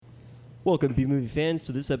Welcome, B-Movie fans,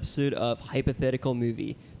 to this episode of Hypothetical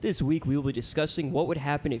Movie. This week, we will be discussing what would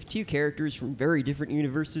happen if two characters from very different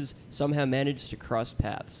universes somehow managed to cross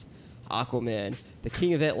paths. Aquaman, the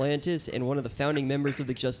king of Atlantis and one of the founding members of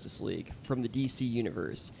the Justice League from the DC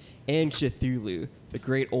universe, and Cthulhu, the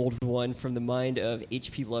great old one from the mind of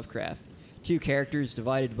H.P. Lovecraft. Two characters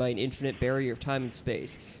divided by an infinite barrier of time and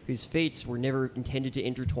space, whose fates were never intended to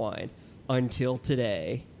intertwine, until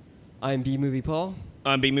today. I'm B-Movie Paul.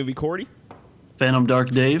 I'm B-Movie Cordy. Phantom Dark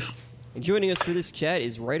Dave. And joining us for this chat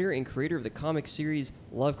is writer and creator of the comic series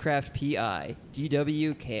Lovecraft P.I.,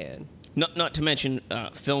 D.W. Can. Not to mention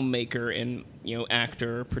filmmaker and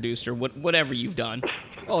actor, producer, whatever you've done.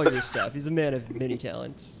 All your stuff. He's a man of many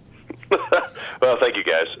talents. Well, thank you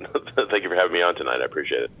guys. Thank you for having me on tonight. I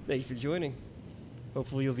appreciate it. Thank you for joining.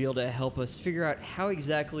 Hopefully you'll be able to help us figure out how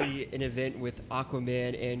exactly an event with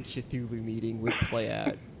Aquaman and Cthulhu meeting would play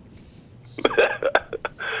out.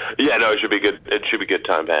 Yeah, no, it should be good. It should be good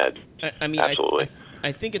time had. I mean, absolutely.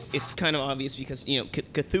 I think it's kind of obvious because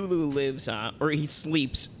Cthulhu lives or he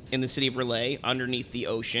sleeps in the city of R'lyeh underneath the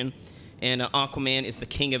ocean, and Aquaman is the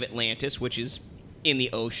king of Atlantis, which is in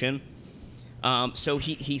the ocean. So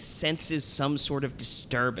he senses some sort of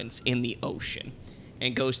disturbance in the ocean,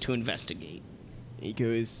 and goes to investigate. He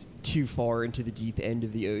goes too far into the deep end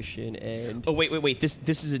of the ocean, and... Oh, wait. This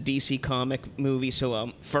is a DC comic movie,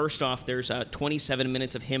 so first off, there's 27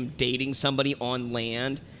 minutes of him dating somebody on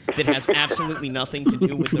land that has absolutely nothing to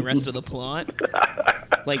do with the rest of the plot.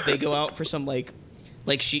 Like, they go out for some, like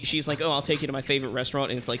she's like, oh, I'll take you to my favorite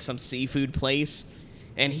restaurant, and it's like some seafood place,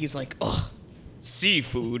 and he's like, oh,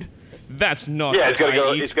 seafood? That's not Yeah, what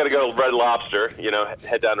I eat. he's got to go to Red Lobster,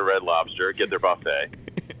 head down to Red Lobster, get their buffet.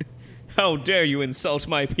 How dare you insult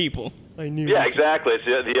my people? I knew Yeah, this. exactly. It's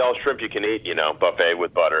the all shrimp you can eat, buffet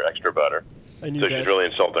with butter, extra butter. I knew So that. she's really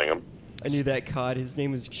insulting him. I knew that cod. His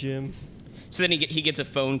name was Jim. So then he gets a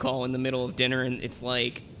phone call in the middle of dinner, and it's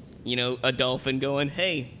like, a dolphin going,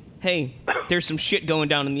 hey, there's some shit going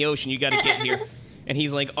down in the ocean. You got to get here. And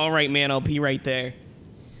he's like, all right, man, I'll be right there.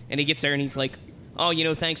 And he gets there, and he's like,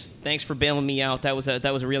 oh, thanks for bailing me out. That was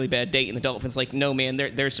a really bad date. And the dolphin's like, no, man,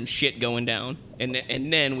 there's some shit going down.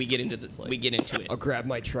 And then we get into it. I'll grab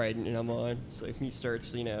my trident and I'm on. So he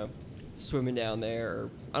starts, swimming down there. Or,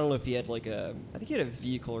 I don't know if he had I think he had a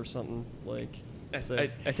vehicle or something.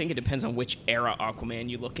 I think it depends on which era Aquaman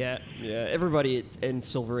you look at. Yeah, everybody in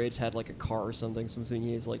Silver Age had a car or something. So I'm assuming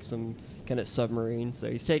he has some kind of submarine. So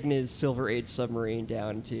he's taking his Silver Age submarine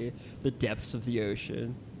down to the depths of the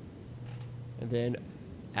ocean. And then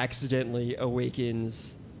accidentally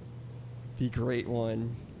awakens the Great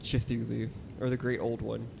One, Cthulhu. Or the Great Old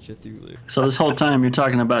One, Cthulhu. So this whole time you're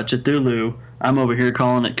talking about Cthulhu, I'm over here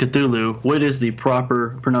calling it Cthulhu. What is the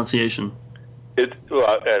proper pronunciation? I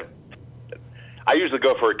usually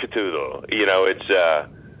go for Cthulhu.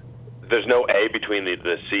 There's no A between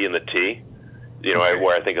the C and the T.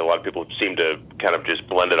 Where I think a lot of people seem to kind of just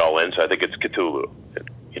blend it all in. So I think it's Cthulhu.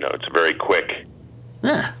 It's a very quick.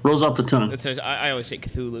 Yeah, rolls off the tongue. I always say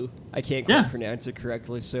Cthulhu. I can't quite pronounce it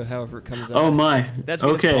correctly, so however it comes out. Oh my. That's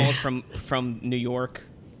because okay. Paul's from New York.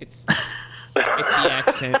 It's the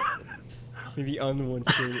accent. Maybe I'm the one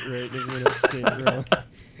saying it right, everyone else saying it wrong.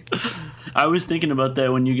 I was thinking about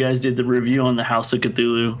that when you guys did the review on the House of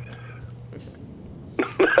Cthulhu.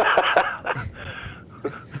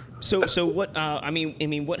 So what?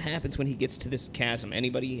 What happens when he gets to this chasm?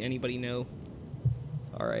 Anybody know?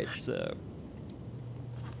 All right, so.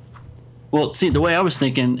 Well, see, the way I was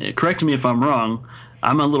thinking, correct me if I'm wrong,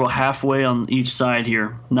 I'm a little halfway on each side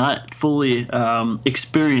here. Not fully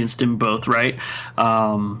experienced in both, right?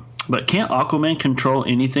 But can't Aquaman control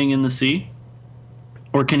anything in the sea?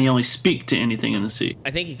 Or can he only speak to anything in the sea?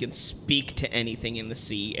 I think he can speak to anything in the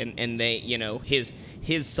sea, and they,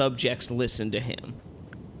 his subjects listen to him.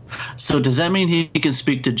 So does that mean he can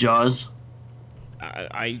speak to Jaws?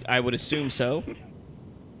 I would assume so.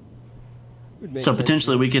 So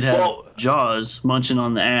potentially we could have Jaws munching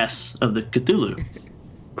on the ass of the Cthulhu.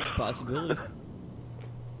 It's a possibility.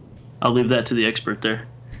 I'll leave that to the expert there.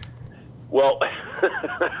 Well,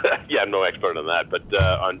 yeah, I'm no expert on that, but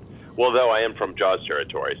though I am from Jaws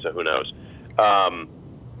territory, so who knows?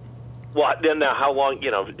 Then now how long?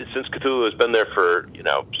 Since Cthulhu has been there for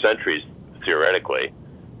centuries, theoretically,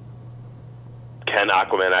 can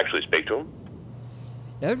Aquaman actually speak to him?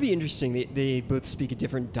 That would be interesting. They both speak a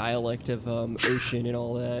different dialect of ocean and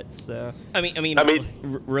all that. So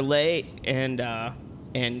R'lyeh and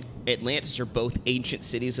Atlantis are both ancient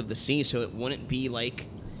cities of the sea, so it wouldn't be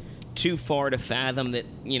too far to fathom that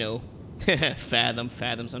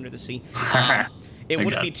fathoms under the sea. It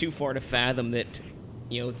wouldn't be too far to fathom that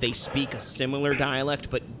they speak a similar dialect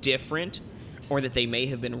but different, or that they may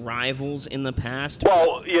have been rivals in the past.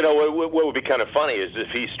 Well, what would be kind of funny is if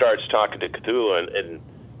he starts talking to Cthulhu and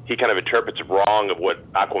he kind of interprets wrong of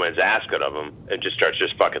what Aquaman's asking of him and just starts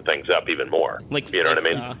fucking things up even more. Like, you know what I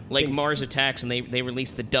mean? Like Mars Attacks, and they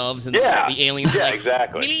release the doves and Yeah. the aliens. Yeah, like,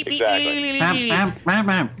 exactly.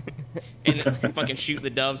 and fucking shoot the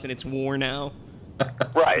doves, and it's war now.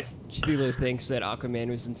 Right. Cthulhu thinks that Aquaman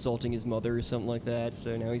was insulting his mother or something like that,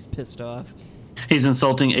 so now he's pissed off. He's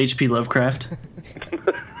insulting H.P. Lovecraft.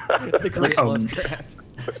 The great Oh, Lovecraft.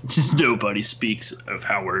 Just nobody speaks of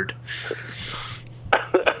Howard.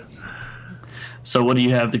 So what do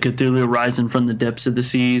you have? The Cthulhu rising from the depths of the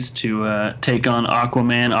seas to take on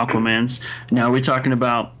Aquaman. Aquaman's. Now, are we talking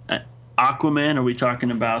about Aquaman, or are we talking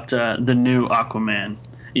about the new Aquaman?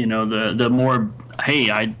 The more, hey,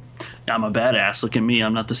 I'm a badass. Look at me.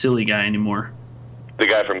 I'm not the silly guy anymore. The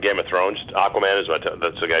guy from Game of Thrones, Aquaman,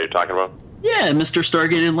 that's the guy you're talking about? Yeah, Mr.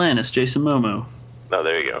 Stargate Atlantis, Jason Momoa. Oh,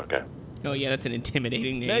 there you go. Okay. Oh yeah, that's an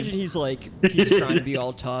intimidating name. Imagine he's trying to be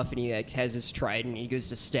all tough, and he has his trident, and he goes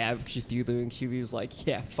to stab Cthulhu, and Cthulhu's like,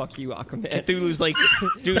 yeah, fuck you, Aquaman. Cthulhu's like,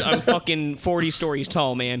 dude, I'm fucking 40 stories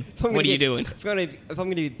tall, man. What are you doing? If I'm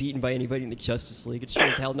gonna be beaten by anybody in the Justice League, it's sure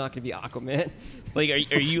as hell not gonna be Aquaman. Like,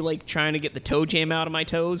 are you like trying to get the toe jam out of my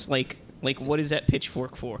toes? Like what is that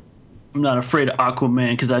pitchfork for? I'm not afraid of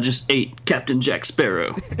Aquaman because I just ate Captain Jack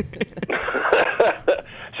Sparrow.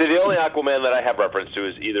 See, the only Aquaman that I have reference to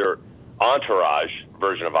is either Entourage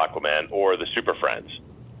version of Aquaman or the Super Friends.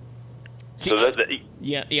 See, So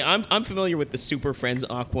yeah, I'm familiar with the Super Friends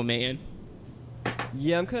Aquaman.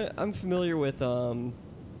 Yeah, I'm familiar with the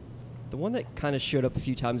one that kind of showed up a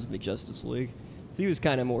few times in the Justice League. So he was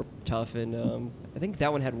kind of more tough, and I think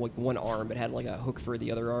that one had like one arm, but had like a hook for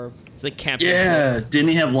the other arm. It's like Captain. Yeah, Hook. didn't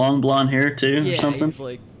he have long blonde hair too, Yeah, or something? he was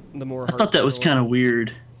like the more. I thought that was kind of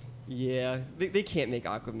weird. Yeah, they can't make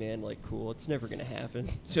Aquaman like cool. It's never gonna happen.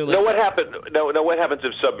 So like, no, what happened? No, what happens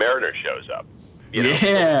if Submariner shows up?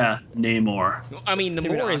 Yeah, Namor. I mean, Him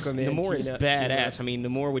and Namor is Aquaman badass. I mean,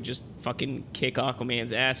 Namor would just fucking kick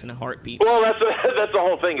Aquaman's ass in a heartbeat. Well, that's the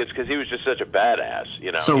whole thing. It's because he was just such a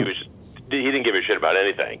badass. So- he didn't give a shit about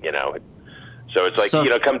anything. So it's like So-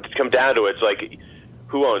 come down to it, it's like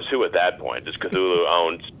who owns who at that point? Does Cthulhu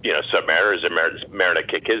owns Submariner? Is Mariner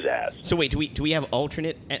kick his ass? So wait, do we have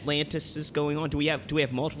alternate Atlantis going on? Do we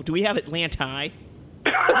have multiple? Do we have Atlantis?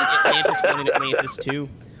 Like Atlantis 1 and Atlantis 2?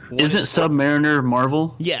 Isn't Submariner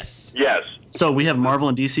Marvel? Yes. Yes. So we have Marvel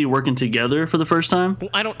and DC working together for the first time? Well,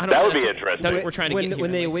 I don't. That know. would be That's- interesting. That's what we're trying to when, get here.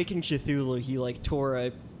 When they like- awakened Cthulhu, he like tore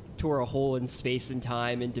a hole in space and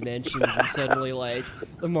time and dimensions, and suddenly like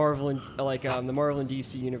the Marvel and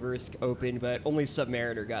DC universe opened, but only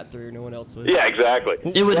Submariner got through. No one else was. Yeah, exactly.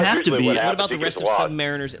 It would That's have to usually be. what What What happens. about the He rest of gets lost.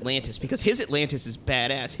 Submariner's Atlantis? Because his Atlantis is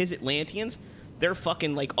badass. His Atlanteans, they're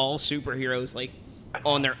fucking like all superheroes, like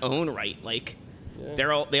on their own right. Like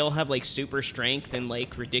they all have like super strength and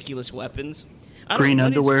like ridiculous weapons. I don't Green know,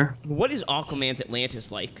 underwear. What is Aquaman's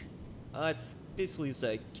Atlantis like? It's basically just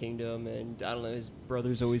a kingdom, and I don't know. His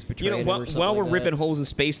brother's always You betrayed know, him or something while we're like ripping that. holes in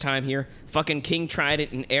space time here, fucking King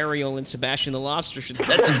Trident and Ariel and Sebastian the Lobster should.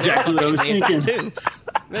 That's exactly what I was Atlantis thinking. too.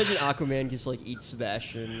 Imagine Aquaman just like eats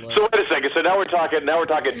Sebastian. Like, So wait a second. So now we're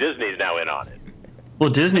talking. Disney's now in on it. Well,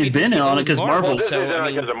 Disney's been in on it because Marvel. Marvel. So, Disney's in I on it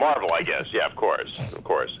mean- because of Marvel, I guess. Yeah, of course.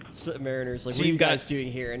 Submariner's like, So what are you you've got- guys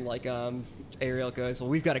doing here? And like, Ariel goes, well,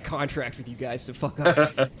 we've got a contract with you guys to fuck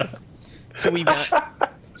up. So we've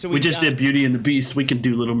got. So We just did Beauty and the Beast. We can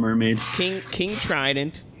do Little Mermaid. King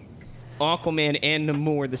Trident, Aquaman, and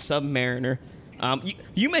Namor the Submariner.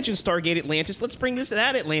 You mentioned Stargate Atlantis. Let's bring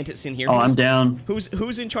that Atlantis in here. Oh, I'm down.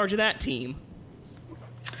 Who's in charge of that team?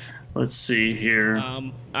 Let's see here.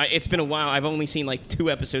 It's been a while. I've only seen like 2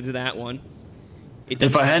 episodes of that one. It If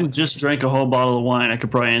doesn't I have- hadn't just drank a whole bottle of wine, I could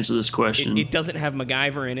probably answer this question. it doesn't have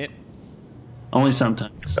MacGyver in it. Only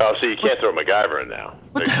sometimes. Oh, so you can't throw MacGyver in now.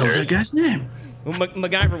 What Are the you hell's that serious? guy's name? Well,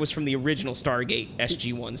 MacGyver was from the original Stargate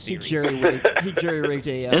SG-1 he series. jerry rigged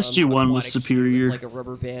a SG-1 was aquatic suit superior. with, like a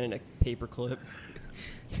rubber band and a paper clip.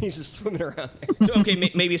 He's just swimming around there. So, okay,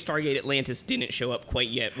 maybe Stargate Atlantis didn't show up quite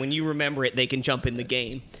yet. When you remember it, they can jump in the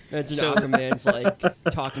game. Imagine So- Aquaman's like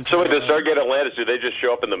talking. So to wait, the him. Stargate Atlantis, do they just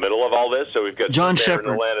show up in the middle of all this? So we've got John Superman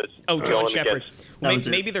and Shepard. Atlantis Oh, John going Shepard. against- That was it.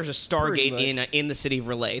 Maybe there's a Pretty Stargate in the city of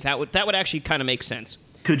Relay. That would actually kind of make sense.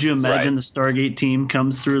 Could you imagine Right. the Stargate team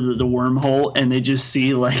comes through the wormhole and they just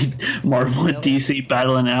see like Marvel and DC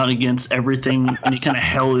battling out against everything, any kind of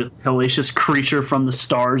hellacious creature from the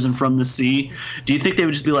stars and from the sea? Do you think they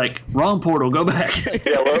would just be like, "Wrong portal, go back"?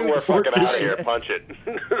 Yeah, we're fucking out of Fishing. here. Punch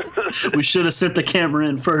it. We should have sent the camera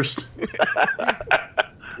in first.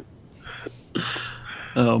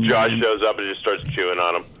 Josh shows up and just starts chewing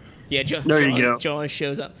on him. Yeah, There you go. Jaws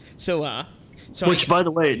shows up. So Which, by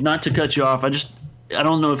the way, not to cut you off, I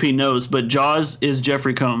don't know if he knows, but Jaws is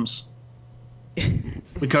Jeffrey Combs.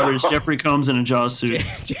 We covered it's Jeffrey Combs in a Jaws suit.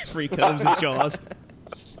 Jeffrey Combs is Jaws.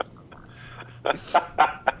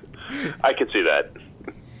 I can see that.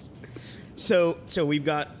 So we've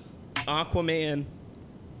got Aquaman,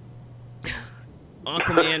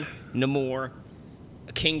 Namor,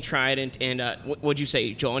 King Trident, and what'd you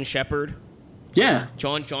say, John Shepard? Yeah.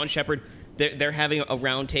 John Shepard. They're having a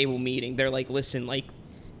round table meeting. They're like, listen, like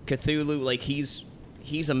Cthulhu, like he's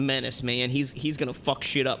a menace, man. He's gonna fuck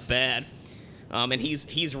shit up bad. And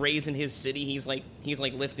he's raising his city. He's like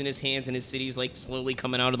lifting his hands, and his city's like slowly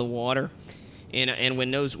coming out of the water. And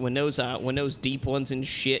when those deep ones and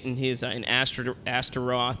shit, and his and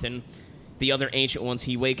Astaroth and the other ancient ones,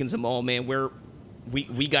 he wakens them all. Man,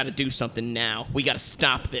 we got to do something now. We got to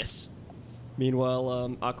stop this.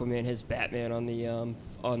 Meanwhile, Aquaman has Batman on the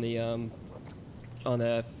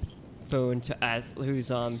phone to ask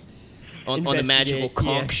who's on the magical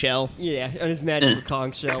conch shell. Yeah, on his magical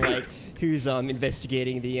conch shell, like who's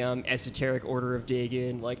investigating the esoteric order of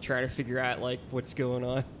Dagon, like trying to figure out like what's going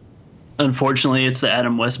on. Unfortunately, it's the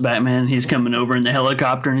Adam West Batman. He's coming over in the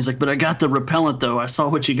helicopter, and he's like, "But I got the repellent, though. I saw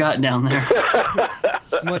what you got down there."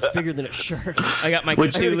 It's much bigger than a shark. I got my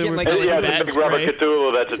Cthulhu repellent. Yeah, it's a big rubber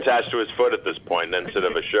Cthulhu that's attached to his foot at this point instead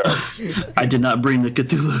of a shark. I did not bring the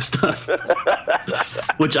Cthulhu stuff.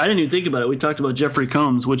 Which I didn't even think about it. We talked about Jeffrey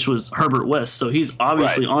Combs, which was Herbert West, so he's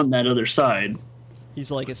obviously on that other side. He's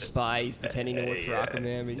like a spy. He's pretending to work for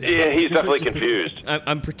Aquaman. But He's definitely confused.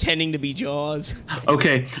 I'm pretending to be Jaws.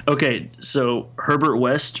 Okay. So Herbert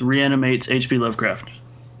West reanimates H.P. Lovecraft.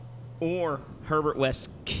 Or Herbert West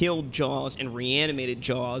killed Jaws and reanimated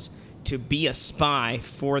Jaws to be a spy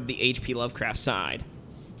for the H.P. Lovecraft side.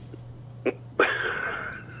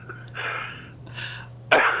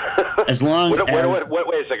 As long as... Wait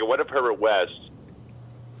a second. What if Herbert West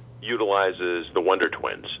utilizes the Wonder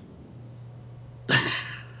Twins?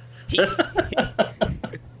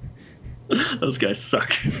 Those guys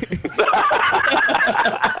suck.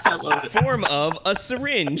 Form of a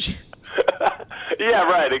syringe. Yeah,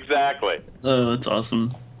 right, exactly. Oh, that's awesome.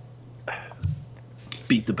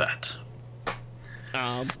 Beat the bat.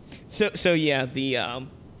 So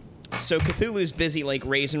Cthulhu's busy like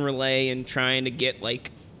raising relay and trying to get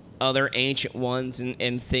like other ancient ones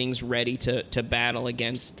and things ready to battle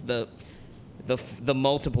against the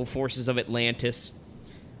multiple forces of Atlantis,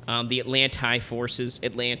 the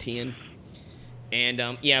Atlantean. And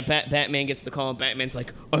Batman gets the call. And Batman's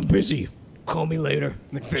like, "I'm busy. Call me later.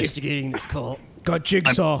 I'm investigating this cult. Got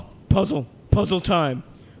jigsaw puzzle time.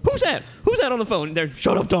 Who's that on the phone? There.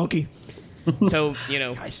 Shut up, donkey." So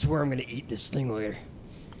I swear I'm gonna eat this thing later.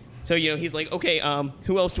 So he's like, okay,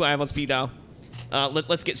 who else do I have on speed dial?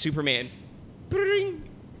 Let's get Superman.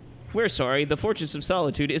 We're sorry, the Fortress of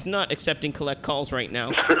Solitude is not accepting collect calls right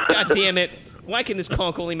now. God damn it! Why can this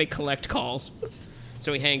conch only make collect calls?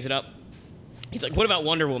 So he hangs it up. He's like, what about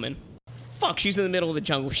Wonder Woman? Fuck, she's in the middle of the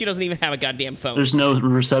jungle. She doesn't even have a goddamn phone. There's no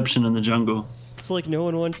reception in the jungle. It's like no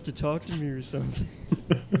one wants to talk to me or something.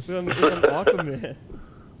 I'm Aquaman.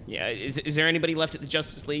 Yeah, is there anybody left at the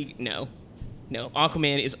Justice League? No,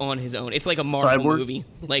 Aquaman is on his own. It's like a Marvel movie.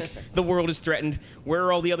 Like, the world is threatened. Where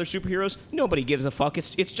are all the other superheroes? Nobody gives a fuck.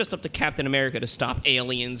 It's just up to Captain America to stop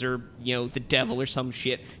aliens or, the devil or some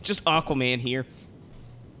shit. Just Aquaman here.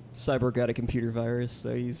 Cyborg got a computer virus,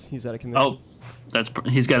 so he's out of commission. Oh,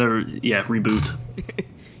 he's got to reboot.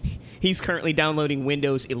 He's currently downloading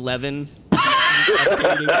Windows 11.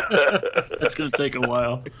 That's going to take a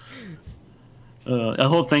while. The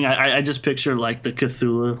whole thing, I just picture like the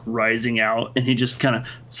Cthulhu rising out, and he just kind of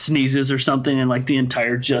sneezes or something, and like the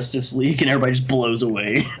entire Justice League and everybody just blows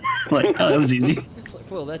away. Like, that was easy.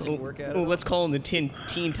 Well, that didn't work out. Well, let's call them the Teen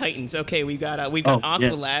Titans. Okay, we've got Aqualad.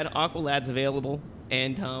 Yes. Aqualad's available,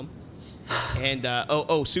 and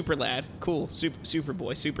Super Lad, cool, Super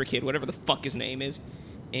Boy, Super Kid, whatever the fuck his name is,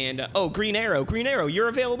 and Green Arrow. Green Arrow, you're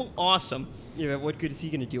available. Awesome. Yeah, but what good is he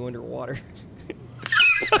gonna do underwater?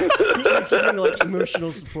 He's giving like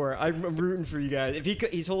emotional support. I'm rooting for you guys. If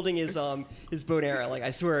he's holding his bow and arrow, like,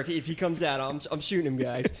 I swear, if he comes out, I'm shooting him,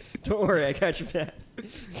 guys. Don't worry, I got your back.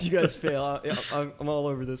 If you guys fail, I'm all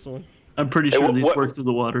over this one. I'm pretty sure these work through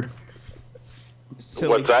the water. So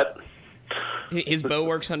what's that? His bow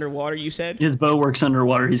works underwater, you said? His bow works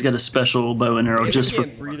underwater. He's got a special bow and arrow He just for.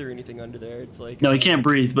 can't breathe or anything under there. It's like No, he can't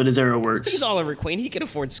breathe, but his arrow works. He's Oliver Queen. He can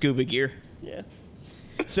afford scuba gear. Yeah.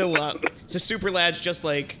 So Super Lad's just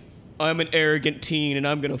like, I'm an arrogant teen and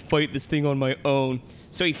I'm gonna fight this thing on my own.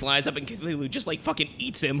 So he flies up and Cthulhu just like fucking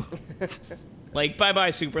eats him. Like,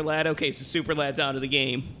 bye-bye, Super Lad. Okay, so Super Lad's out of the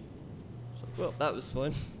game. Well, that was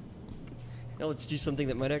fun. Now let's do something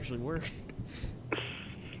that might actually work.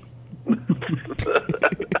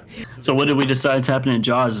 So what did we decide's happening in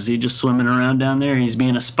Jaws? Is he just swimming around down there? He's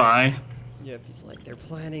being a spy? Yep, he's like, they're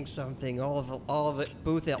planning something. All of it.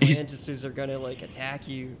 Both Atlantises are gonna like attack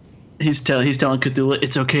you. He's telling Cthulhu,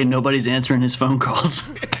 it's okay, nobody's answering his phone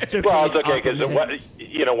calls. It's okay, Well, it's okay because Aquaman.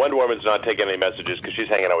 Wonder Woman's not taking any messages because she's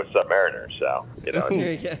hanging out with Submariner. So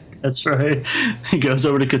There you go. That's right. He goes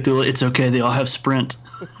over to Cthulhu, it's okay, they all have Sprint.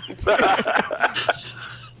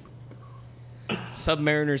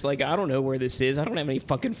 Submariner's like, I don't know where this is. I don't have any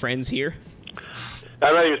fucking friends here.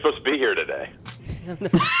 I'm not even supposed to be here today.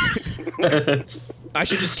 I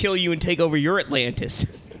should just kill you and take over your Atlantis.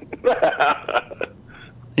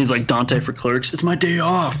 He's like Dante for Clerks, it's my day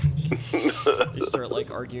off. They start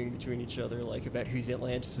like arguing between each other, like about whose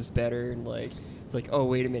Atlantis is better, and like it's like, oh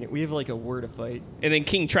wait a minute, we have like a war to fight. And then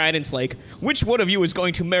King Trident's like, which one of you is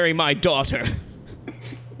going to marry my daughter?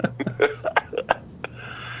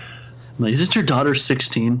 I'm like, is it your daughter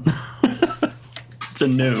 16? It's a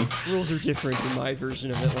no. Rules are different in my version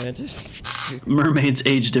of Atlantis. Mermaids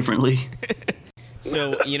age differently.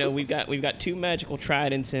 So, we've got two magical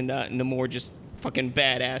tridents and Namor just fucking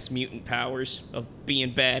badass mutant powers of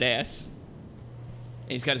being badass.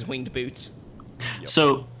 And he's got his winged boots.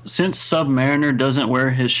 So, since Submariner doesn't wear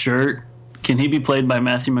his shirt, can he be played by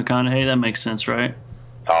Matthew McConaughey? That makes sense, right?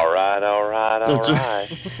 All right. That's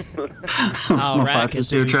All right, five to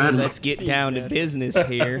zero Cthulhu, trident. let's get Seems down to bad. business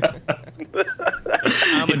here. I'm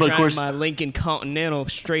But gonna of drive course- my Lincoln Continental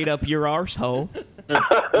straight up your arsehole.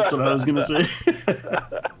 That's what I was gonna say.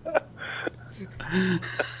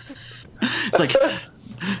 It's like,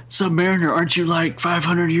 Submariner, aren't you like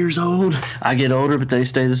 500 years old? I get older, but they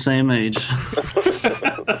stay the same age.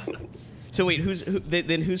 So wait,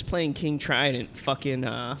 who's playing King Trident? Fucking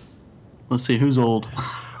Let's see, who's old?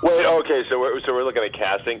 Wait, okay, so we're looking at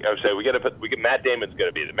casting. I'm saying we get Matt Damon's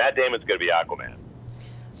gonna be Aquaman.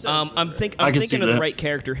 I'm I can thinking see of the that. right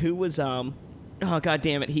character. Who was oh god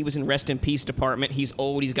damn it, he was in Rest in Peace Department. He's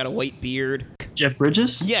old, he's got a white beard. Jeff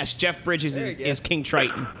Bridges? Yes, Jeff Bridges There is, you go. is King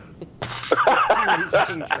Triton.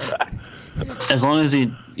 As long as he,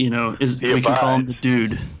 is Yeah, we can call him bye. the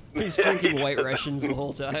dude. He's drinking White Russians the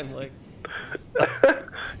whole time, like.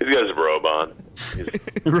 He's got his robe on.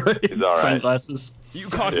 Right? He's all right. Sunglasses. You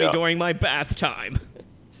caught me Yeah. during my bath time.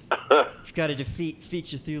 You've got to defeat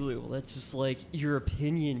Cthulhu. Well, that's just like your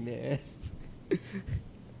opinion, man.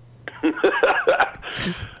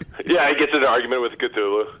 Yeah, he gets in an argument with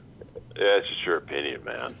Cthulhu. Yeah, it's just your opinion,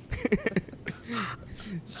 man.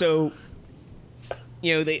 So,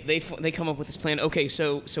 they come up with this plan. Okay,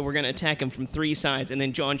 so we're gonna attack him from three sides, and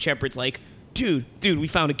then John Shepard's like, dude, we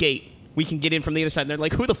found a gate. We can get in from the other side. And they're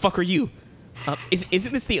like, who the fuck are you?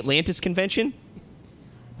 Isn't this the Atlantis convention?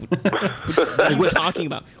 What are you talking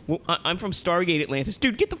about? Well, I'm from Stargate Atlantis.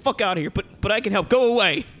 Dude, get the fuck out of here. But I can help. Go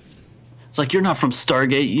away. It's like, you're not from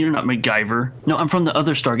Stargate. You're not MacGyver. No, I'm from the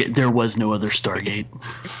other Stargate. There was no other Stargate.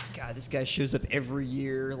 God, this guy shows up every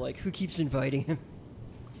year. Like, who keeps inviting him?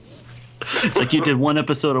 It's like, you did one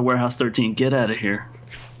episode of Warehouse 13. Get out of here.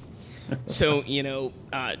 So,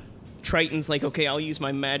 Triton's like, okay, I'll use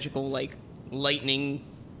my magical, like, lightning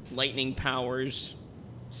powers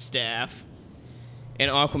staff. And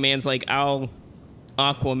Aquaman's like, I'll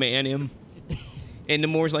Aquaman him. And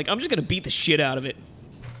Namor's like, I'm just going to beat the shit out of it.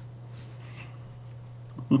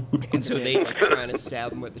 And so they... like, trying to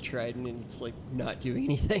stab him with the trident, and it's like not doing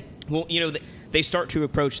anything. Well, they start to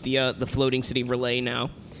approach the floating city of Relay now.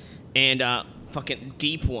 And fucking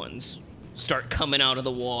deep ones start coming out of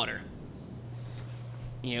the water.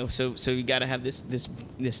 So you got to have this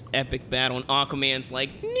epic battle, and Aquaman's like,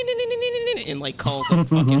 and like calls up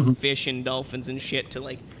fucking fish and dolphins and shit to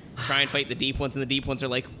like try and fight the deep ones, and the deep ones are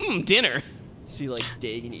like, dinner. You see like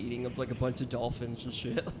Dagon eating up like a bunch of dolphins and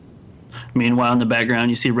shit. Meanwhile, in the background,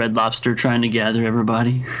 you see Red Lobster trying to gather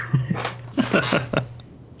everybody.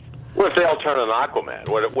 What if they all turn on Aquaman?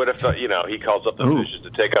 What if he calls up the Ooh. fishes to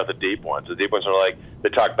take out the deep ones? The deep ones are like, they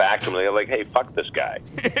talk back to him. They're like, hey, fuck this guy.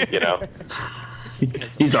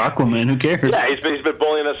 He's Aquaman. Who cares? Yeah, he's been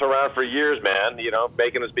bullying us around for years, man.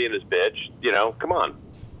 Making us be in his bitch. Come on.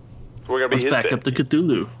 We're gonna be Let's his back bitch. up the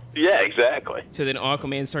Cthulhu. Yeah, exactly. So then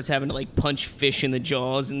Aquaman starts having to like punch fish in the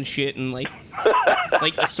jaws and shit, and like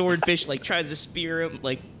a swordfish like tries to spear him,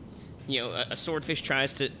 like a swordfish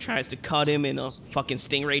tries to cut him, and a fucking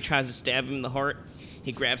stingray tries to stab him in the heart.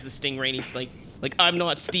 He grabs the stingray and he's like I'm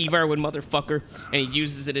not Steve Irwin, motherfucker, and he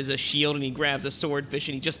uses it as a shield, and he grabs a swordfish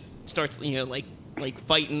and he just starts like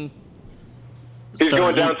fighting. He's So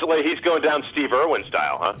going you- down Steve Irwin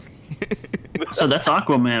style, huh? So that's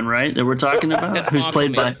Aquaman, right? That we're talking about? That's Who's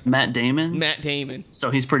played by Aquaman. Matt Damon? Matt Damon.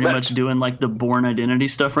 So he's pretty much doing like the Bourne Identity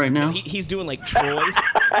stuff right now He's doing like Troy.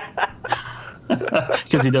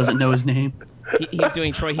 because he doesn't know his name. He's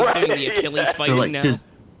doing Troy. He's doing the Achilles They're fighting like, now.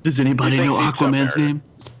 does anybody You think know he's Aquaman's somewhere?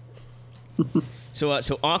 name?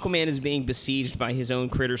 So Aquaman is being besieged by his own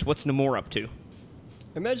critters. What's Namor up to?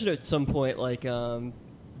 Imagine at some point, like, the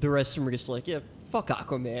rest of them are just like, yeah, fuck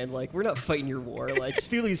Aquaman. Like, we're not fighting your war. Like,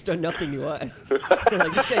 Cthulhu's done nothing to us.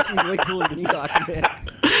 Like, this guy seems way cooler than you,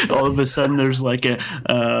 Aquaman. All of a sudden, there's like a,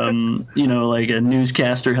 like a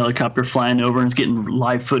newscaster helicopter flying over and it's getting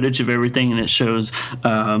live footage of everything, and it shows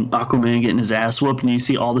Aquaman getting his ass whooped, and you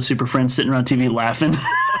see all the Super Friends sitting around TV laughing.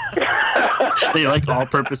 They like all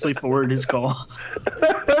purposely forward his call.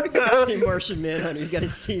 Hey, Martian Manhunter, you gotta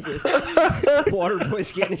see this.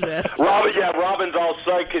 Waterboy's getting his ass. Robin's all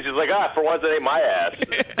psyched because he's like, for once it ain't my ass.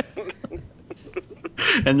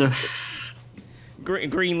 And the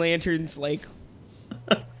Green Lantern's like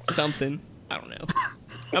something. I don't know.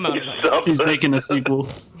 I'm out of it. he's making a sequel.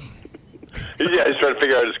 Yeah, he's trying to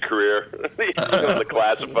figure out his career. He's doing the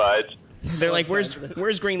classifieds. They're like, where's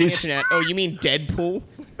Green Lantern at? Oh, you mean Deadpool?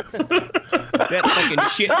 That fucking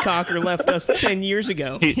shitcocker left us 10 years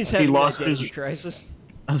ago. He's He having an lost identity his. crisis.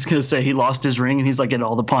 I was gonna say he lost his ring, and he's like at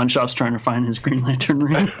all the pawn shops trying to find his Green Lantern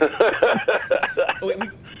ring. Oh, wait,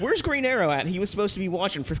 where's Green Arrow at? He was supposed to be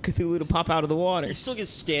watching for Cthulhu to pop out of the water. He's still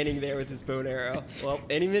just standing there with his bow and arrow. Well,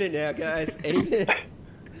 any minute now, guys. Any minute.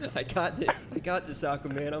 I got this. I got this,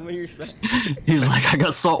 Aquaman. I'm on your side. He's like, I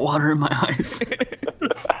got salt water in my eyes.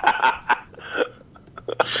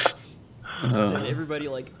 And everybody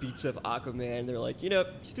like beats up Aquaman. They're like,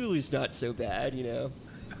 Cthulhu's not so bad.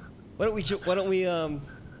 Why don't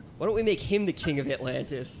we make him the king of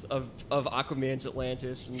Atlantis, of Aquaman's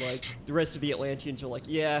Atlantis, and like the rest of the Atlanteans are like,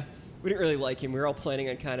 yeah, we didn't really like him. We were all planning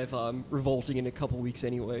on kind of revolting in a couple weeks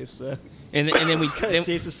anyway, so And then we kind of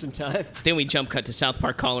saves us some time. then we jump cut to South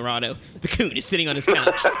Park, Colorado. The coon is sitting on his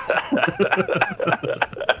couch.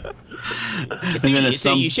 And then at So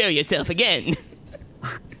some, you show yourself again.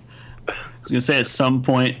 I was gonna say at some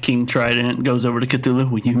point, King Trident goes over to Cthulhu.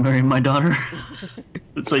 Will you marry my daughter?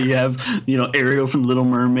 So you have, Ariel from Little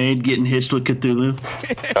Mermaid getting hitched with Cthulhu.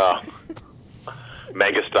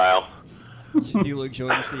 Mega style. Cthulhu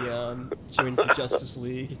joins the Justice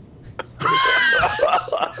League.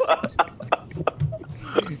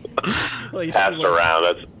 Well, you see, Passed like, around.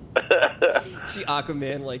 That's see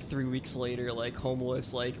Aquaman like 3 weeks later, like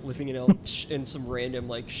homeless, like living in some random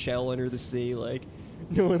like shell under the sea, like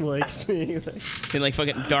no one likes me. Like, And like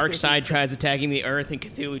fucking Darkseid tries attacking the Earth, and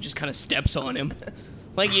Cthulhu just kind of steps on him.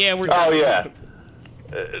 Like, yeah, we're. Oh yeah.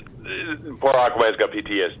 Poor Aquaman's got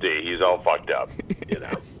PTSD. He's all fucked up.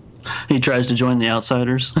 He tries to join the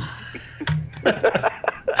Outsiders.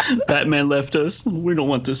 Batman left us. We don't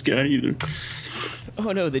want this guy either.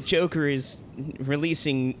 Oh no, the Joker is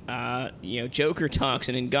releasing, Joker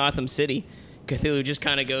toxin in Gotham City. Cthulhu just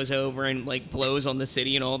kind of goes over and like blows on the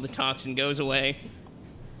city, and all the toxin goes away.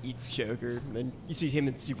 eats Joker, and then you see him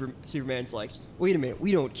and Superman's like, wait a minute,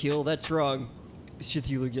 we don't kill. That's wrong.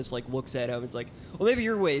 Cthulhu just like looks at him and is like, well, maybe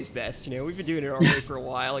your way is best. We've been doing it our way for a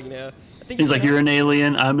while. I think He's like, you're an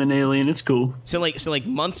alien, I'm an alien, it's cool. So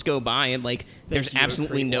months go by, and like there's you,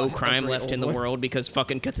 absolutely no crime great left old in the boy. world because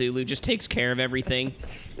fucking Cthulhu just takes care of everything.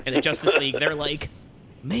 And the Justice League, they're like,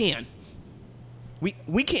 man,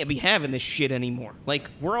 we can't be having this shit anymore. Like,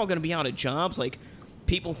 we're all gonna be out of jobs. Like,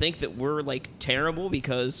 people think that we're like terrible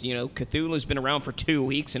because Cthulhu's been around for 2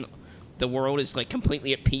 weeks and the world is like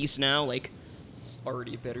completely at peace now. Like, He's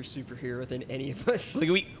already a better superhero than any of us.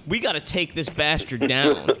 like we got to take this bastard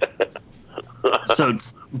down. So,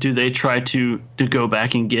 do they try to go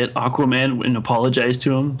back and get Aquaman and apologize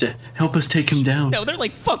to him to help us take him down? No, they're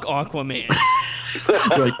like, fuck Aquaman.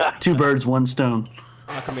 They're like, 2 birds, 1 stone.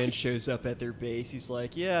 Aquaman shows up at their base. He's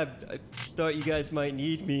like, yeah, I thought you guys might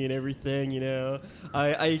need me and everything,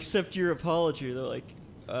 I accept your apology. They're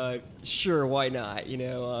like, sure, why not?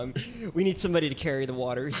 We need somebody to carry the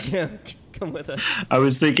waters. Come with us. I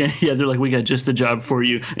was thinking, yeah, they're like, we got just a job for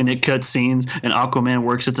you. And it cuts scenes, and Aquaman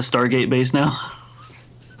works at the Stargate base now.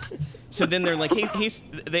 So then they're like, hey,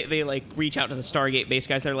 they like reach out to the Stargate base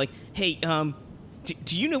guys. They're like, hey,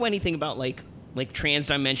 do you know anything about like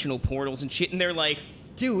trans-dimensional portals and shit? And they're like,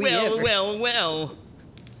 Do we well, ever? well.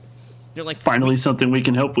 They're like, Finally, something we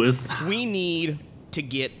can help with. we need to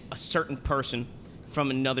get a certain person from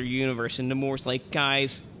another universe. And Namor's like,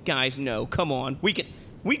 guys, no, come on,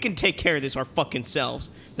 we can take care of this our fucking selves.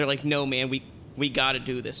 They're like, no, man, we got to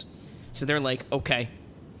do this. So they're like, okay,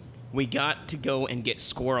 we got to go and get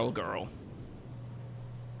Squirrel Girl.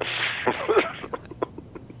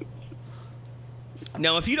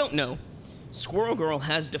 Now, if you don't know, Squirrel Girl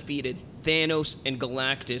has defeated Thanos and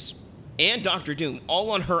Galactus and Doctor Doom all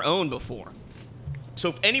on her own before. So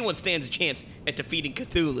if anyone stands a chance at defeating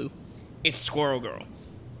Cthulhu, it's Squirrel Girl.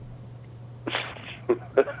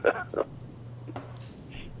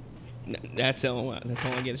 That's all I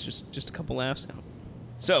get. It's just a couple laughs now.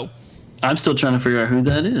 So, I'm still trying to figure out who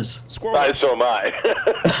that is. Squirrel. So am I.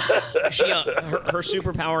 Her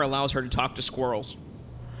superpower allows her to talk to squirrels.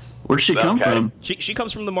 Where'd she come Okay. from? She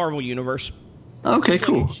comes from the Marvel universe. Okay,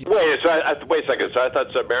 cool. Wait a second. So I thought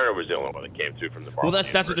Submariner was the only one that came through from the Marvel Well, that's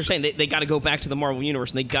what they're universe. saying. They got to go back to the Marvel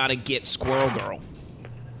universe and they got to get Squirrel Girl.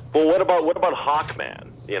 Well, what about Hawkman?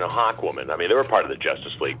 Hawkwoman. I mean, they were part of the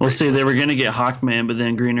Justice League. Well, see, they were going to get Hawkman, but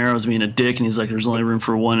then Green Arrow's being a dick, and he's like, there's only room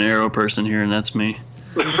for one Arrow person here, and that's me.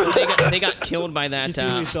 So they got killed by that.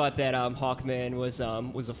 Cthulhu thought that Hawkman was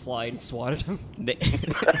a fly and swatted him.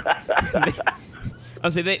 I'll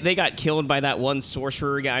say they got killed by that one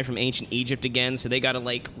sorcerer guy from ancient Egypt again, so they got to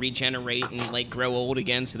like regenerate and like grow old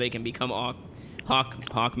again, so they can become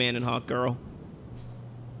Hawkman and Hawkgirl.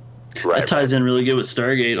 Right. That ties in really good with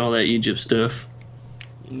Stargate, all that Egypt stuff.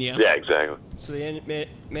 Yeah. Yeah, exactly. So they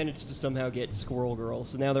managed to somehow get Squirrel Girl.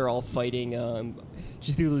 So now they're all fighting.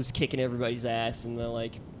 Cthulhu's kicking everybody's ass, and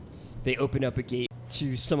they open up a gate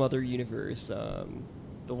to some other universe, the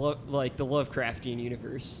Lovecraftian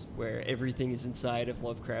universe, where everything is inside of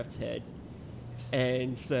Lovecraft's head.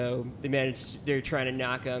 And so they're trying to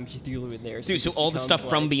knock Cthulhu in there. Dude, so it all the becomes, stuff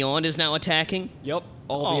from beyond is now attacking? Yep,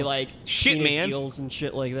 all the like shit, penis man. eels and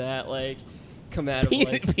shit like that, like come out of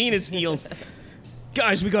like Penis eels.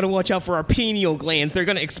 Guys, we got to watch out for our pineal glands. They're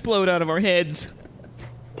going to explode out of our heads.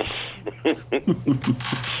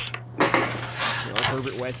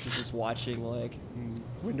 Herbert West is just watching, like,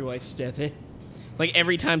 when do I step in? Like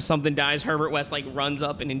every time something dies, Herbert West like runs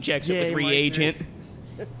up and injects it Yay, with my reagent.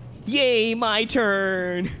 Yay, my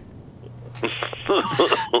turn.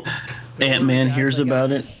 Ant-Man hears I got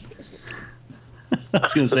about it. I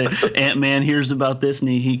was going to say, Ant-Man hears about this, and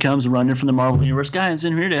he comes running from the Marvel Universe. Guys,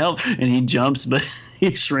 in here to help. And he jumps, but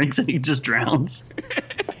he shrinks, and he just drowns.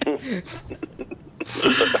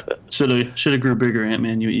 Should have grew bigger,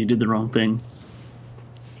 Ant-Man. You did the wrong thing.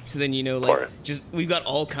 So then, we've got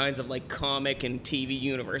all kinds of like comic and TV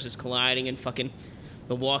universes colliding, and fucking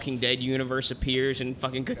the Walking Dead universe appears, and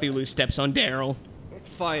fucking Cthulhu steps on Daryl.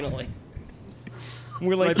 Finally.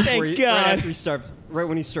 We're like, Right thank God. Right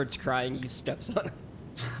when he starts crying, he steps on him.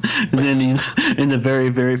 And then in the very,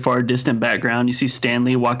 very far distant background, you see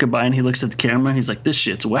Stanley walking by, and he looks at the camera, and he's like, this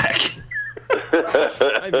shit's whack.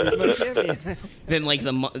 I moved my cameo. Then like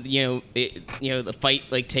the fight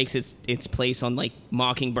like takes its place on like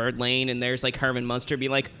Mockingbird Lane, and there's like Herman Munster be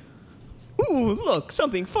like, ooh, look,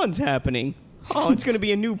 something fun's happening. Oh, it's gonna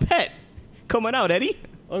be a new pet coming out, Eddie.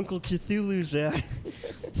 Uncle Cthulhu's out.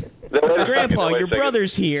 Grandpa, your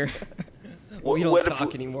brother's here. We don't What if-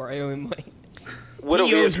 talk anymore. I owe him money. What if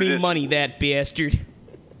He we owes me introduce- money, that bastard.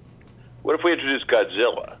 What if we introduce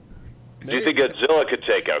Godzilla? Do you think Godzilla could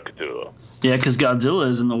take out Cthulhu? Yeah, because Godzilla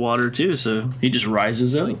is in the water, too, so he just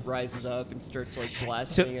rises up. Like rises up and starts like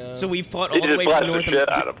blasting. So we fought He all the just way blasted from the North shit out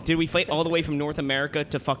of America. him. Did we fight all the way from North America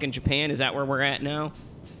to fucking Japan? Is that where we're at now?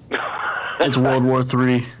 It's World War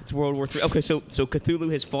III. It's World War III. Okay, so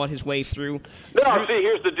Cthulhu has fought his way through. No, see,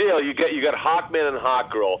 here's the deal. You got Hawkman and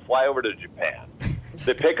Hawkgirl fly over to Japan.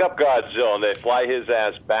 They pick up Godzilla and they fly his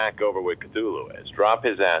ass back over where Cthulhu is, drop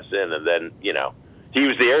his ass in, and then, he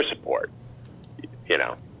was the air support.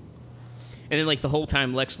 And then, like, the whole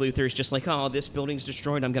time, Lex Luthor is just like, oh, this building's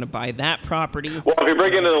destroyed. I'm going to buy that property. Well, if you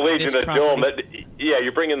bring in the Legion This of Doom, property.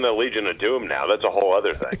 you bring in the Legion of Doom now. That's a whole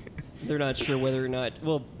other thing. They're not sure whether or not.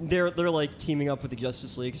 Well, they're like teaming up with the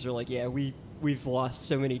Justice League because they're like, yeah, we've lost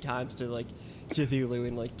so many times to like Cthulhu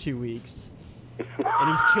in like 2 weeks, and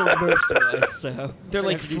he's killed most of us. So They're we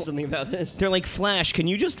like have to do something about this. They're like, Flash, can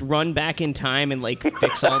you just run back in time and, like,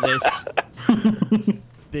 fix all this?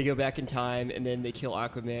 They go back in time and then they kill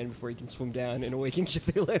Aquaman before he can swim down and awaken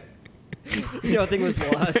Cthulhu. Nothing was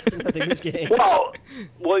lost. Nothing was gained. Well,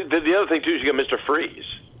 the other thing too is you got Mr. Freeze.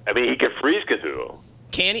 I mean, he can freeze Cthulhu.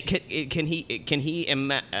 Can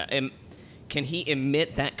he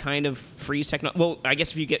emit that kind of freeze technology? Well, I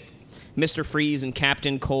guess if you get Mr. Freeze and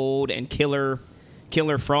Captain Cold and Killer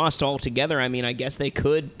Frost all together, I mean, I guess they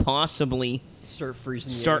could possibly Start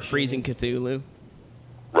freezing. Cthulhu.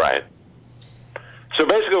 Right. So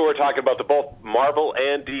basically, we're talking about the both Marvel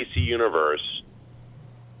and DC universe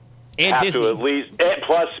And have Disney. to at least, and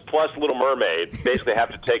plus Little Mermaid, basically have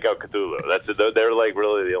to take out Cthulhu. They're like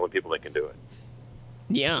really the only people that can do it.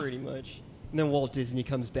 Yeah. Pretty much. And then Walt Disney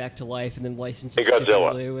comes back to life and then licenses And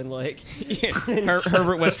Godzilla. Cthulhu and like Yeah.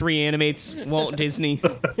 Herbert West reanimates Walt Disney.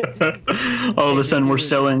 All of a sudden, we're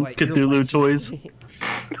selling White, you're Cthulhu licensed. toys.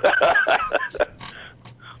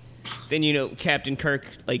 Then Captain Kirk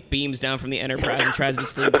like beams down from the Enterprise and tries to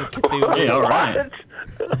sleep with Cthulhu. Hey, all right.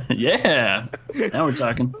 Yeah. Now we're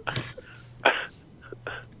talking.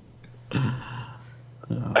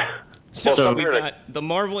 So, So- we've got the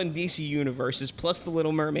Marvel and DC universes plus the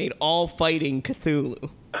Little Mermaid all fighting Cthulhu.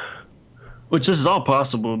 Which this is all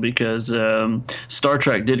possible because Star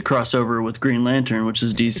Trek did cross over with Green Lantern, which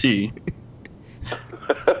is DC.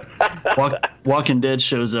 Walking Dead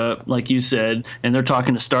shows up, like you said, and they're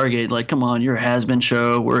talking to Stargate like, come on, you're a has-been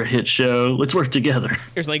show, we're a hit show, let's work together.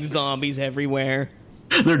 There's like zombies everywhere.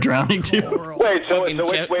 They're drowning too. Wait, so Fucking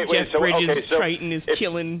Jeff so, Bridges okay, so Triton is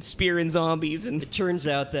killing, spearing zombies, and It turns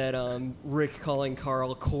out that Rick calling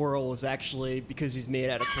Carl Coral is actually because he's made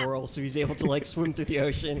out of coral, so he's able to like swim through the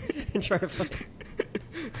ocean and try to fuck.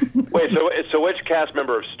 wait, so which cast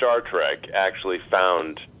member of Star Trek actually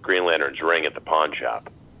found Green Lantern's ring at the pawn shop?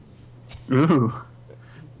 Ooh.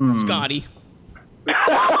 Scotty,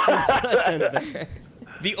 That's unfair.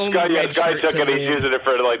 the only Guy red shirt took to it. He's live. using it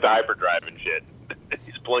for like the hyperdrive and shit.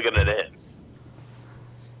 He's plugging it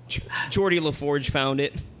in. Geordie LaForge found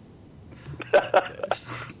it.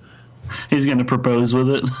 He's going to propose with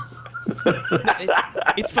it.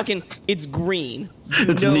 It's green.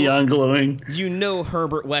 It's neon glowing. You know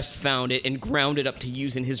Herbert West found it and ground it up to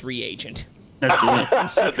use in his reagent.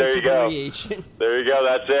 That's it. There you go. Reagent. There you go.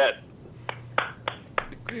 That's it.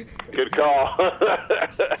 Good call.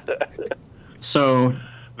 So,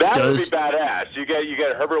 That would Does- be badass. You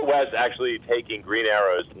get Herbert West actually taking Green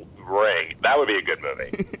Arrow's ring. That would be a good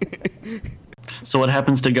movie. so what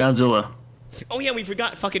happens to Godzilla? Oh yeah, we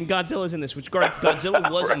forgot fucking Godzilla's in this, which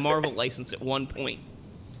Godzilla was a Marvel license at one point.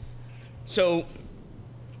 So,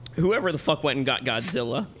 whoever the fuck went and got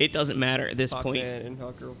Godzilla, it doesn't matter at this point. Hawkman and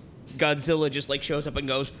Hawkgirl. Godzilla just like shows up and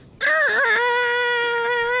goes,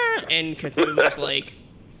 "Arrgh!" and Cthulhu's like,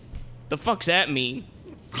 the fuck's that mean?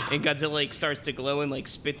 And Godzilla like starts to glow and like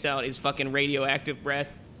spits out his fucking radioactive breath.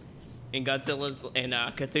 And Godzilla's and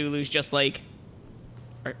Cthulhu's just like,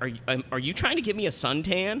 are you trying to give me a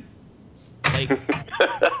suntan? Like,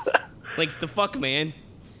 like the fuck, man.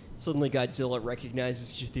 Suddenly Godzilla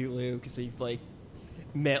recognizes Cthulhu because they like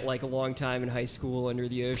met like a long time in high school under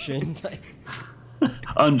the ocean.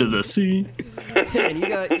 Under the sea. Man, you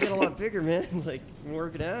got a lot bigger, man. Like, you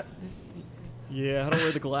working out? Yeah, I don't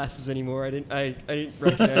wear the glasses anymore. I didn't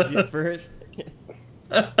recognize you at first.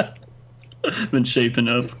 Been shaping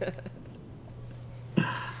up.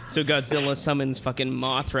 So Godzilla summons fucking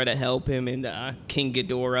Mothra to help him and King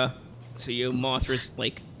Ghidorah. So Mothra's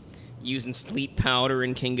like using sleep powder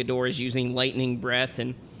and King Ghidorah's using lightning breath,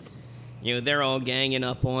 and they're all ganging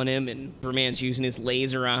up on him, and Superman's using his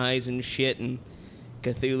laser eyes and shit, and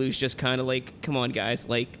Cthulhu's just kind of like, come on guys,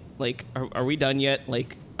 like are we done yet?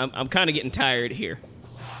 Like I'm kind of getting tired here.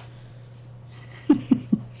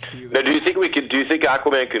 Now, do you think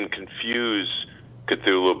Aquaman can confuse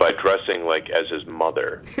Cthulhu by dressing like as his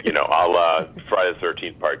mother? A la Friday the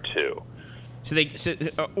 13th Part 2.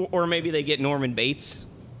 Or maybe they get Norman Bates.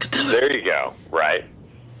 There you go. Right.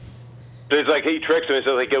 So it's like he tricks him and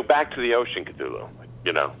says, like, go back to the ocean, Cthulhu.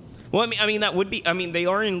 Well, I mean that would be. I mean, they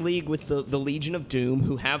are in league with the Legion of Doom,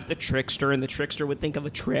 who have the trickster, and the trickster would think of a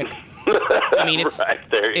trick. I mean, it's Right,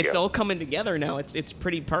 there you it's go. all coming together now. It's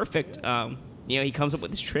pretty perfect. He comes up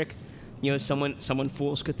with this trick. Someone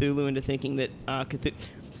fools Cthulhu into thinking that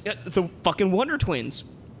the fucking Wonder Twins,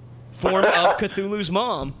 form of Cthulhu's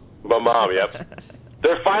mom. My mom, yep.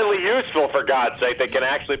 They're finally useful, for God's sake. They can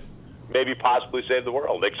actually maybe possibly save the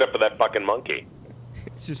world, except for that fucking monkey.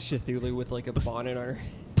 It's just Cthulhu with like a bonnet on her.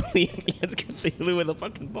 It's Cthulhu with a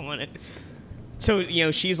fucking bonnet. So,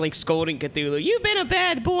 she's like scolding Cthulhu. You've been a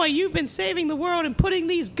bad boy. You've been saving the world and putting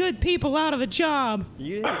these good people out of a job.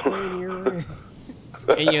 You didn't clean your room.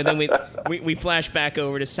 And then we flash back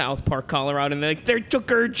over to South Park, Colorado, and they're like, they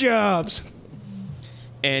took our jobs.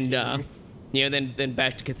 And then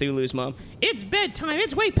back to Cthulhu's mom. It's bedtime.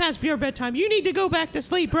 It's way past your bedtime. You need to go back to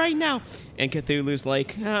sleep right now. And Cthulhu's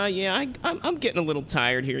like, I'm getting a little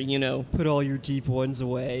tired here, Put all your deep ones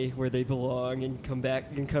away where they belong and come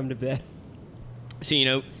back and come to bed. So,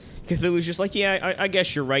 Cthulhu's just like, yeah, I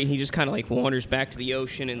guess you're right. And he just kind of like wanders back to the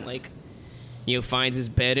ocean and like, finds his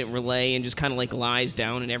bed at Relay and just kind of like lies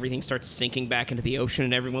down, and everything starts sinking back into the ocean,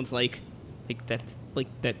 and everyone's like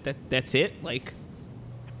that's it, like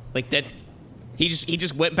that. He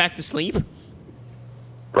just went back to sleep.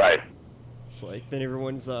 Right. Then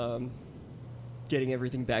everyone's getting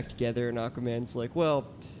everything back together, and Aquaman's like, well,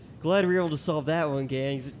 Glad we were able to solve that one,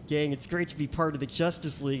 gang. It's great to be part of the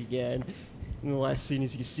Justice League again. And the last scene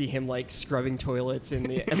is you see him like scrubbing toilets in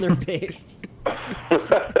their base.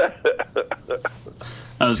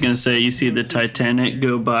 I was gonna say, you see the Titanic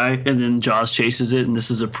go by, and then Jaws chases it, and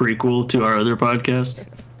this is a prequel to our other podcast.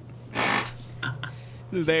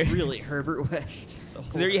 There, Really, Herbert West.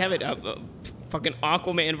 so there you have it. Fucking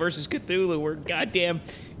Aquaman versus Cthulhu, where goddamn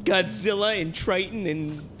Godzilla and Triton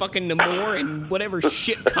and fucking Namor and whatever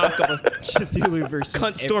shit cock of a Cthulhu versus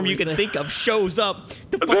cunt storm you can everything. think of shows up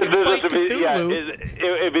to fucking fight Cthulhu.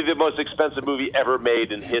 It'd be the most expensive movie ever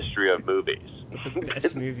made in history of movies. The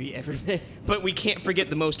best movie ever made. But we can't forget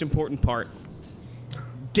the most important part.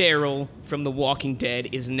 Daryl from The Walking Dead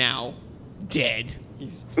is now dead.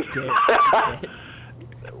 He's dead.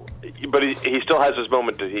 But he still has his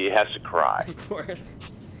moment that he has to cry. Of course.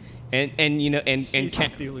 And you know and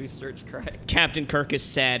Cthulhu starts crying. Captain Kirk is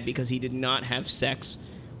sad because he did not have sex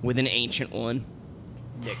with an ancient one.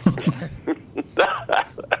 Next time.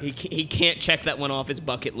 He can't check that one off his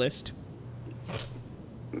bucket list.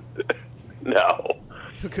 No.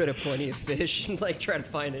 He'll go to Plenty of Fish and like try to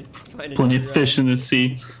find it. Plenty of fish in the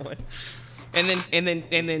sea. And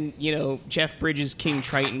then you know Jeff Bridges, King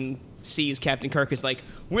Triton, sees Captain Kirk is like,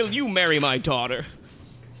 "Will you marry my daughter?"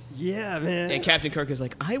 Yeah, man. And Captain Kirk is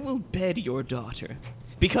like, "I will bed your daughter,"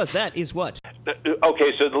 because that is what.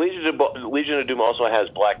 Okay, so the Legion of Doom also has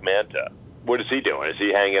Black Manta. What is he doing? Is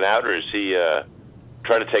he hanging out, or is he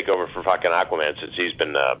trying to take over for fucking Aquaman since he's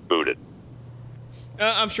been booted?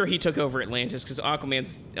 I'm sure he took over Atlantis because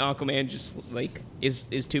Aquaman just like is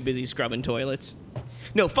too busy scrubbing toilets.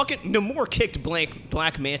 No, fucking Namor kicked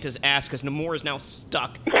Black Manta's ass because Namor is now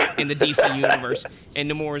stuck in the DC universe,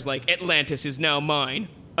 and Namor is like, Atlantis is now mine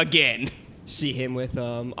again. See him with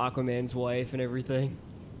Aquaman's wife and everything.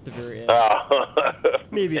 At the very end.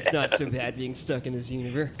 Maybe it's not so bad being stuck in this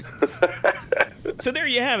universe. So there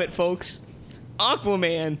you have it, folks.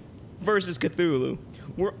 Aquaman versus Cthulhu.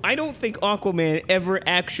 Where I don't think Aquaman ever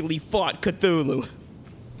actually fought Cthulhu.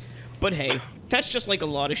 But hey, that's just like a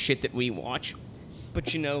lot of shit that we watch.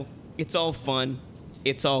 But you know, it's all fun.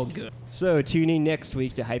 It's all good. So tune in next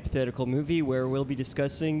week to Hypothetical Movie, where we'll be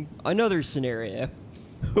discussing another scenario.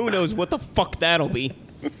 Who knows what the fuck that'll be.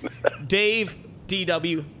 Dave,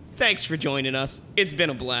 DW, thanks for joining us. It's been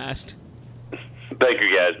a blast. Thank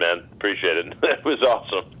you guys, man. Appreciate it. It was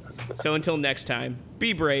awesome. So until next time,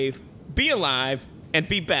 be brave, be alive, and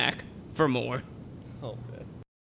be back for more.